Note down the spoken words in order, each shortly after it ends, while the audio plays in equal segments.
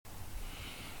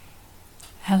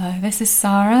Hello, this is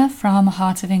Sarah from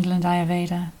Heart of England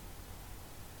Ayurveda.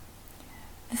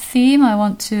 The theme I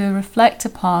want to reflect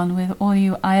upon with all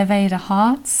you Ayurveda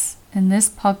hearts in this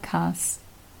podcast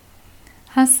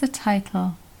has the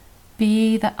title,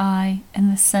 Be the I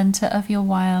in the Centre of Your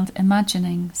Wild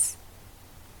Imaginings.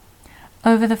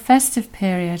 Over the festive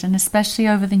period, and especially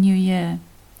over the New Year,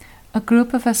 a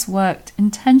group of us worked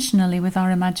intentionally with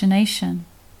our imagination,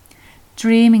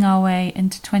 dreaming our way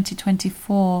into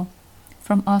 2024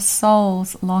 from our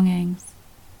soul's longings.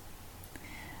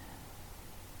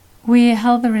 We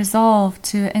held the resolve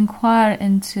to inquire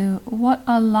into what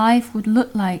our life would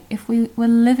look like if we were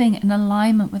living in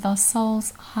alignment with our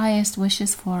soul's highest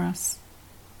wishes for us.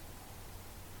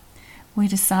 We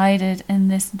decided in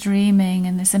this dreaming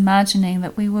and this imagining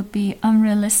that we would be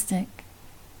unrealistic,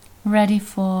 ready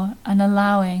for and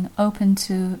allowing, open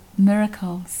to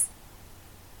miracles.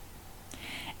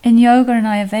 In Yoga and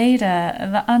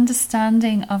Ayurveda, the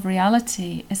understanding of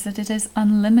reality is that it is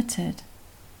unlimited,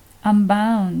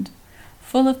 unbound,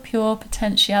 full of pure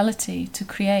potentiality to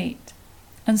create.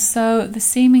 And so the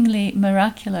seemingly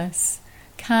miraculous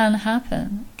can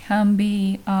happen, can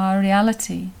be our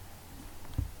reality.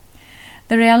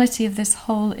 The reality of this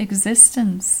whole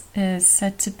existence is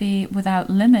said to be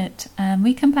without limit, and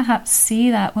we can perhaps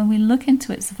see that when we look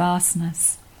into its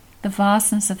vastness, the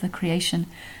vastness of the creation,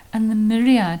 and the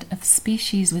myriad of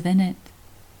species within it.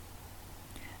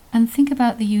 And think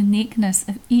about the uniqueness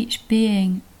of each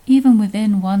being, even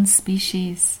within one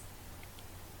species.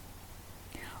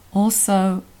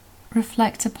 Also,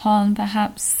 reflect upon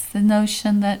perhaps the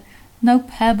notion that no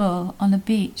pebble on a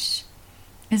beach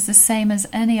is the same as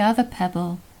any other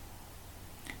pebble.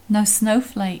 No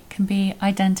snowflake can be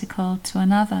identical to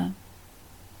another.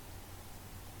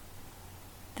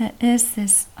 There is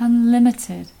this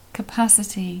unlimited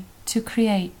capacity to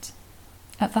create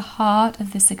at the heart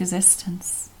of this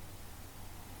existence.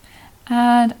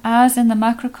 And as in the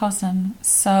macrocosm,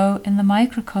 so in the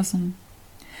microcosm,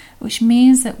 which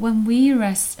means that when we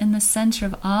rest in the center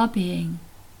of our being,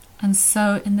 and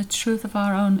so in the truth of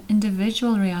our own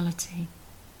individual reality,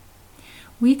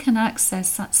 we can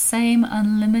access that same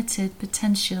unlimited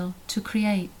potential to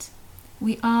create.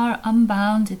 We are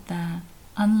unbounded there,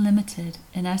 unlimited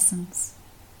in essence.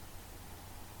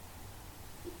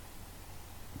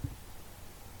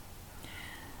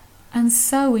 And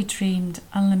so we dreamed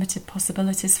unlimited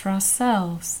possibilities for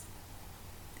ourselves.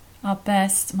 Our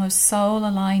best, most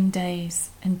soul-aligned days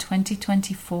in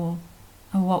 2024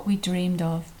 are what we dreamed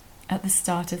of at the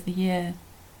start of the year.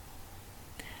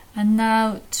 And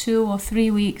now, 2 or 3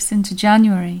 weeks into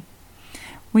January,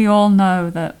 we all know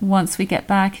that once we get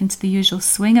back into the usual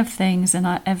swing of things in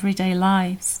our everyday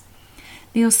lives,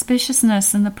 the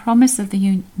auspiciousness and the promise of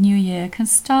the new year can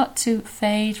start to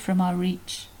fade from our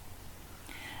reach.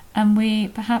 And we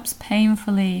perhaps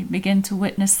painfully begin to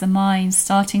witness the mind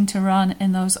starting to run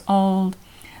in those old,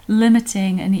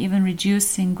 limiting and even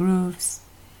reducing grooves,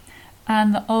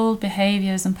 and the old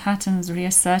behaviors and patterns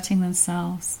reasserting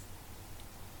themselves,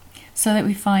 so that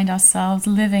we find ourselves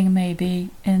living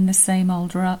maybe in the same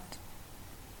old rut.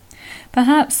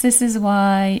 Perhaps this is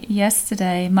why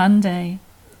yesterday, Monday,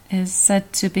 is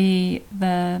said to be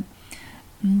the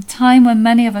time when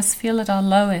many of us feel at our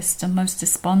lowest and most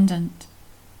despondent.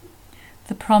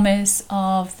 The promise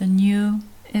of the new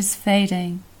is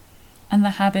fading, and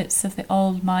the habits of the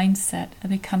old mindset are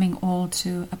becoming all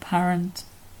too apparent.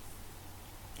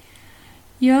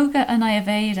 Yoga and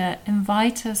Ayurveda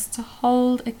invite us to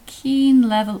hold a keen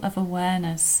level of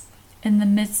awareness in the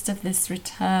midst of this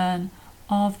return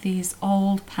of these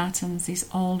old patterns, these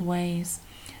old ways.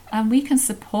 And we can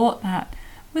support that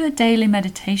with a daily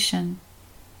meditation.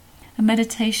 A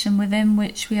meditation within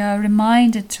which we are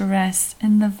reminded to rest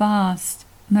in the vast,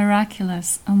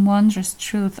 miraculous and wondrous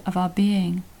truth of our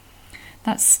being,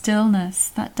 that stillness,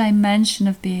 that dimension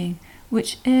of being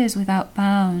which is without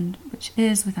bound, which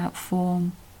is without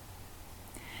form.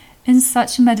 In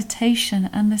such a meditation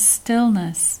and the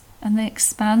stillness and the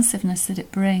expansiveness that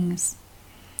it brings,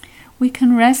 we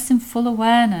can rest in full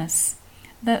awareness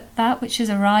that that which is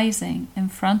arising in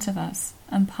front of us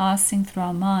and passing through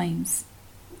our minds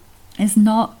is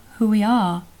not who we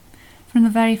are, from the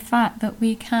very fact that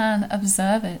we can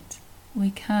observe it, we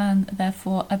can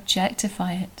therefore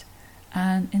objectify it,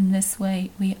 and in this way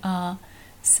we are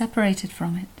separated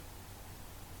from it.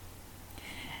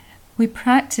 We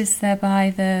practice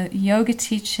thereby the yoga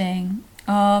teaching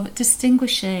of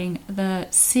distinguishing the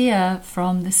seer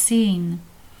from the seen,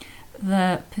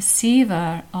 the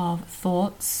perceiver of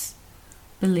thoughts,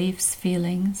 beliefs,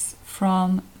 feelings,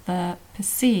 from the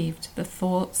perceived, the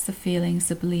thoughts, the feelings,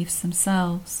 the beliefs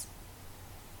themselves.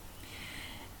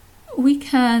 we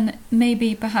can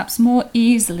maybe perhaps more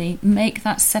easily make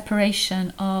that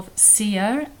separation of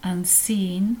seer and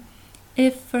seen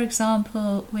if, for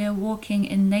example, we are walking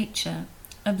in nature,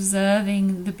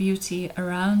 observing the beauty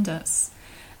around us.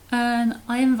 And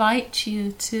I invite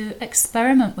you to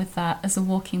experiment with that as a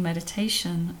walking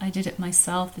meditation. I did it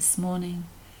myself this morning.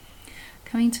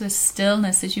 Coming to a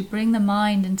stillness as you bring the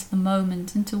mind into the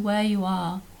moment, into where you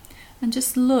are, and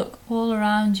just look all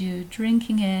around you,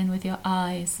 drinking in with your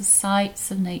eyes the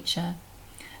sights of nature,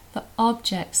 the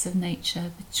objects of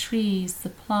nature, the trees, the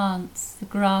plants, the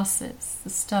grasses, the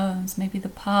stones, maybe the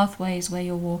pathways where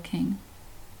you're walking.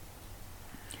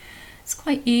 It's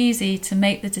quite easy to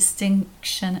make the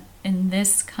distinction in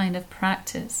this kind of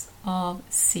practice of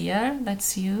seer,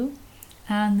 that's you,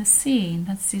 and the seen,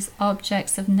 that's these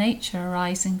objects of nature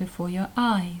arising before your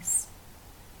eyes.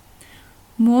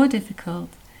 More difficult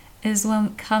is when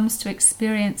it comes to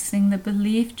experiencing the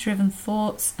belief-driven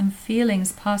thoughts and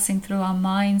feelings passing through our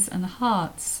minds and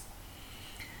hearts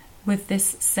with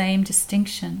this same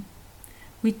distinction.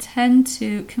 We tend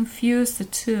to confuse the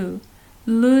two,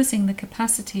 losing the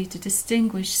capacity to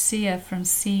distinguish seer from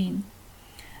seen,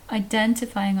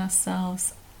 identifying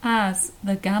ourselves as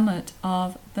the gamut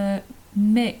of the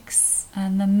mix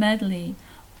and the medley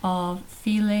of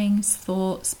feelings,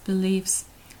 thoughts, beliefs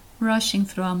rushing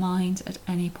through our mind at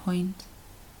any point.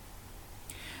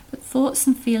 But thoughts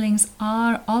and feelings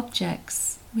are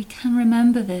objects. We can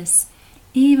remember this.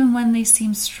 Even when they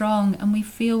seem strong and we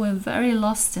feel we're very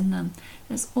lost in them,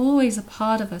 there's always a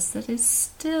part of us that is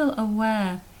still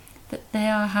aware that they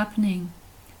are happening.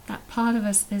 That part of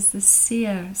us is the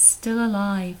seer, still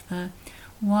alive, the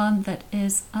one that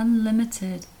is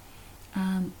unlimited,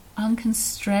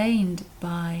 unconstrained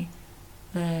by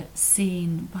the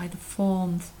seen, by the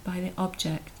forms, by the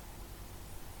object.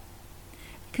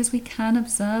 Because we can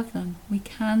observe them, we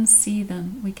can see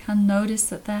them, we can notice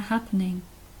that they're happening,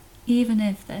 even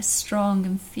if they're strong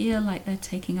and feel like they're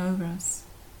taking over us.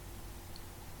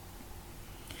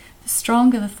 The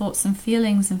stronger the thoughts and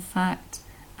feelings, in fact,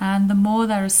 and the more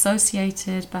they're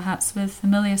associated perhaps with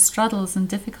familiar struggles and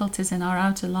difficulties in our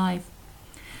outer life,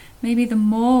 maybe the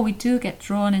more we do get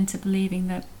drawn into believing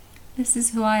that this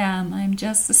is who I am. I am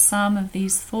just the sum of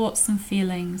these thoughts and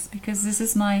feelings because this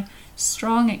is my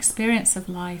strong experience of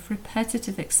life,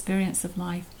 repetitive experience of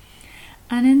life.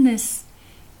 And in this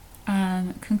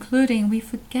concluding, we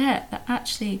forget that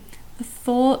actually the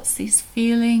thoughts, these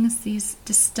feelings, these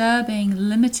disturbing,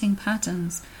 limiting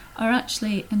patterns are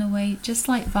actually, in a way, just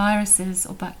like viruses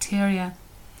or bacteria,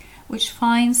 which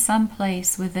find some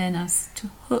place within us to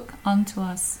hook onto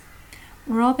us,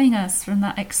 robbing us from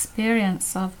that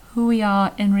experience of who we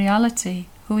are in reality,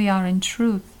 who we are in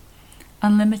truth,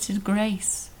 unlimited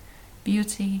grace,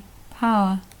 beauty,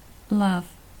 power,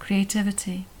 love,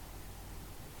 creativity.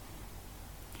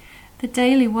 The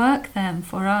daily work then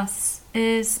for us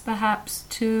is perhaps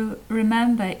to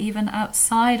remember, even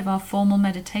outside of our formal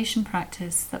meditation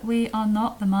practice, that we are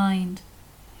not the mind.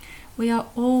 We are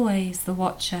always the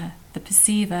watcher, the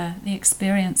perceiver, the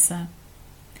experiencer,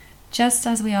 just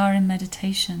as we are in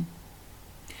meditation.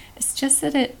 It's just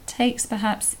that it takes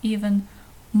perhaps even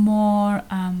more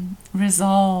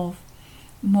resolve,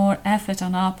 more effort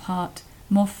on our part,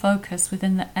 more focus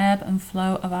within the ebb and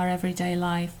flow of our everyday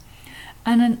life.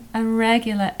 And a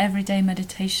regular everyday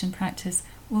meditation practice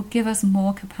will give us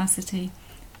more capacity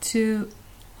to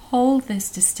hold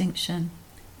this distinction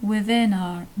within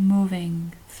our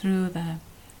moving through the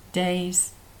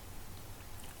days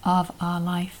of our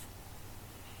life.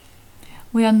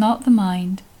 We are not the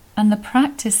mind, and the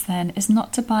practice then is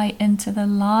not to buy into the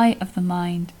lie of the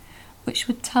mind, which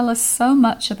would tell us so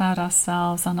much about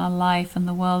ourselves and our life and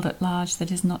the world at large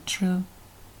that is not true.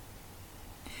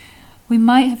 We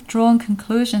might have drawn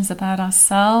conclusions about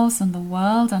ourselves and the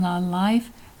world and our life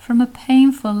from a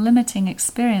painful, limiting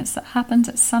experience that happened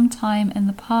at some time in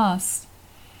the past.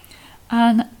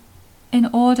 And in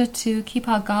order to keep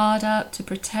our guard up, to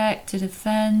protect, to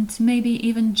defend, to maybe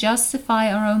even justify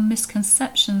our own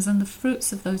misconceptions and the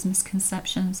fruits of those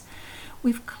misconceptions,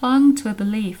 we've clung to a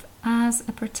belief as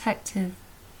a protective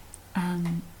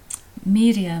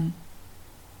medium.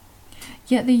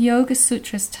 Yet the Yoga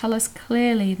Sutras tell us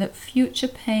clearly that future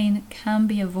pain can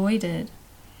be avoided,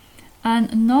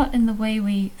 and not in the way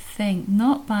we think,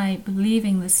 not by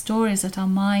believing the stories that our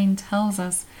mind tells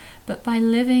us, but by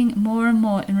living more and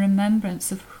more in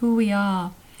remembrance of who we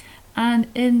are and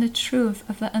in the truth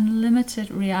of the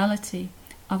unlimited reality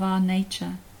of our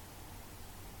nature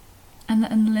and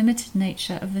the unlimited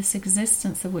nature of this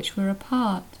existence of which we're a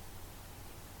part.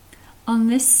 On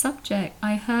this subject,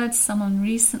 I heard someone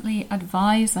recently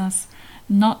advise us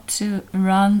not to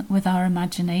run with our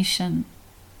imagination.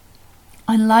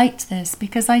 I liked this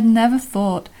because I never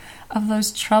thought of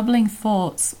those troubling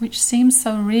thoughts which seem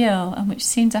so real and which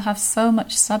seem to have so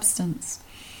much substance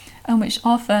and which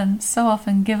so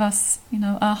often give us,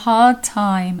 a hard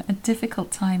time, a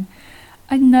difficult time.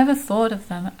 I never thought of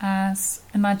them as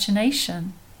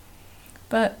imagination.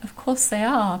 But of course they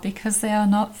are, because they are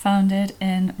not founded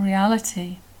in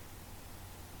reality.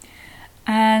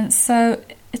 And so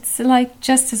it's like,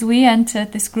 just as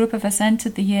this group of us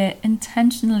entered the year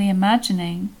intentionally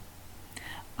imagining,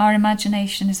 our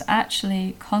imagination is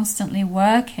actually constantly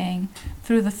working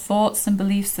through the thoughts and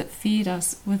beliefs that feed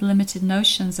us with limited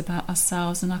notions about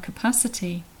ourselves and our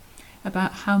capacity,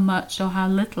 about how much or how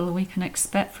little we can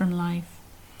expect from life,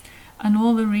 and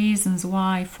all the reasons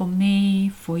why, for me,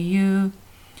 for you,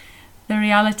 the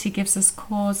reality gives us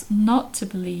cause not to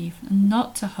believe, and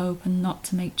not to hope, and not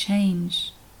to make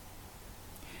change.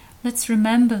 Let's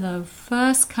remember, though,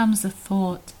 first comes the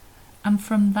thought, and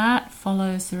from that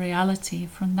follows the reality,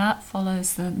 from that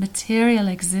follows the material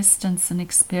existence and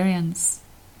experience.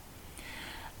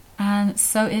 And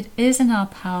so it is in our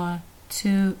power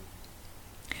to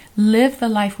live the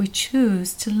life we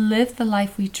choose, to live the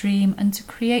life we dream, and to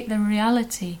create the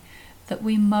reality that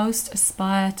we most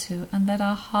aspire to and that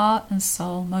our heart and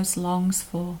soul most longs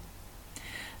for.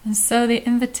 And so the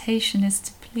invitation is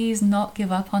to please not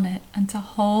give up on it, and to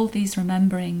hold these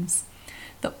rememberings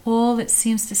that all that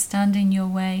seems to stand in your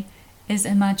way is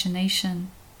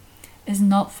imagination, is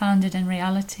not founded in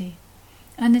reality.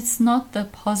 And it's not the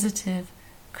positive,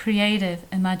 creative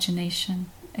imagination,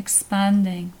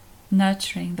 expanding,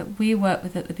 nurturing, that we work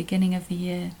with at the beginning of the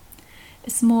year.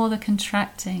 It's more the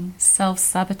contracting,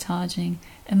 self-sabotaging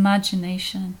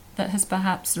imagination that has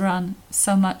perhaps run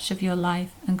so much of your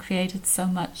life and created so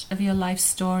much of your life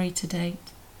story to date.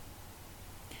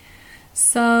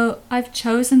 So I've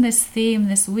chosen this theme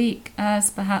this week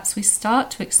as perhaps we start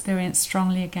to experience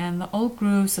strongly again the old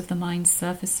grooves of the mind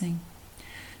surfacing,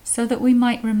 so that we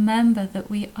might remember that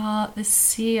we are the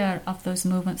seer of those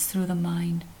movements through the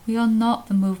mind. We are not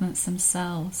the movements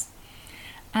themselves.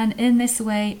 And in this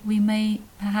way, we may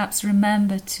perhaps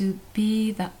remember to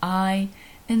be the I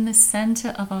in the center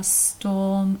of our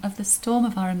storm, of the storm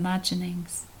of our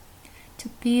imaginings. To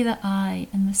be the I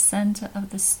in the center of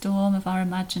the storm of our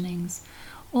imaginings.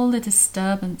 All the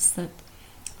disturbance that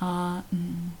our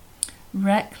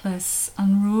reckless,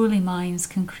 unruly minds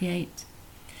can create.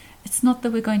 It's not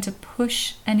that we're going to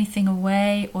push anything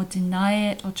away or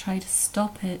deny it or try to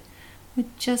stop it. We're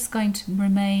just going to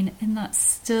remain in that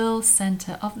still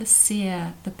center of the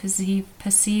seer, the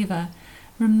perceiver,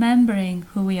 remembering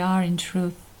who we are in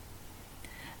truth.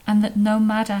 And that no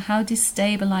matter how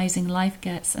destabilizing life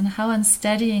gets and how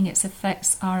unsteadying its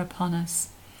effects are upon us,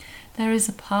 there is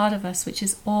a part of us which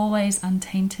is always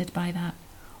untainted by that,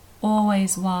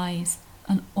 always wise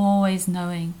and always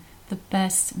knowing the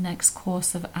best next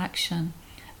course of action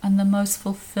and the most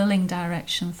fulfilling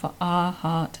direction for our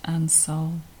heart and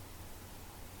soul.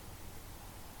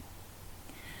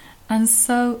 And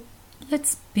so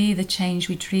let's be the change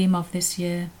we dream of this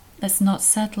year. Let's not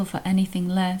settle for anything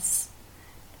less.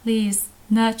 Please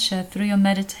nurture through your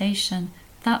meditation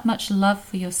that much love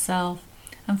for yourself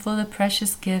and for the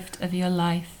precious gift of your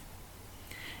life.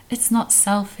 It's not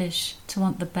selfish to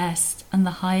want the best and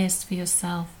the highest for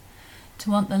yourself,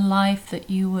 to want the life that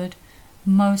you would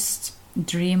most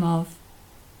dream of.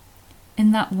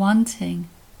 In that wanting,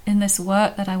 in this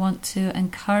work that I want to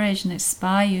encourage and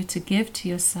inspire you to give to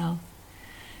yourself,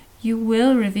 you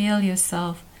will reveal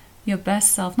yourself, your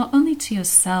best self, not only to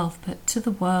yourself but to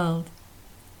the world.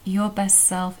 Your best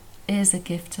self is a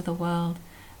gift to the world,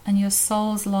 and your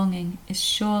soul's longing is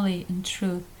surely in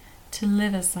truth to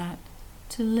live as that,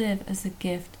 to live as a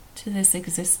gift to this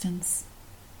existence.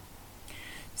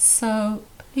 So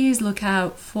please look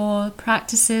out for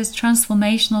practices,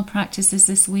 transformational practices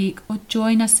this week, or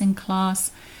join us in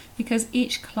class, because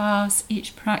each class,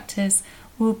 each practice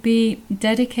will be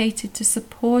dedicated to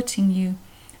supporting you,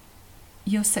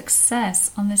 your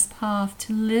success on this path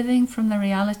to living from the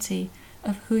reality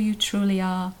of who you truly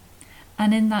are,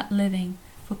 and in that living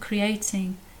for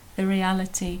creating the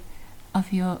reality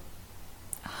of your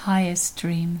highest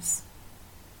dreams.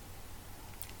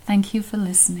 Thank you for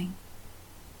listening.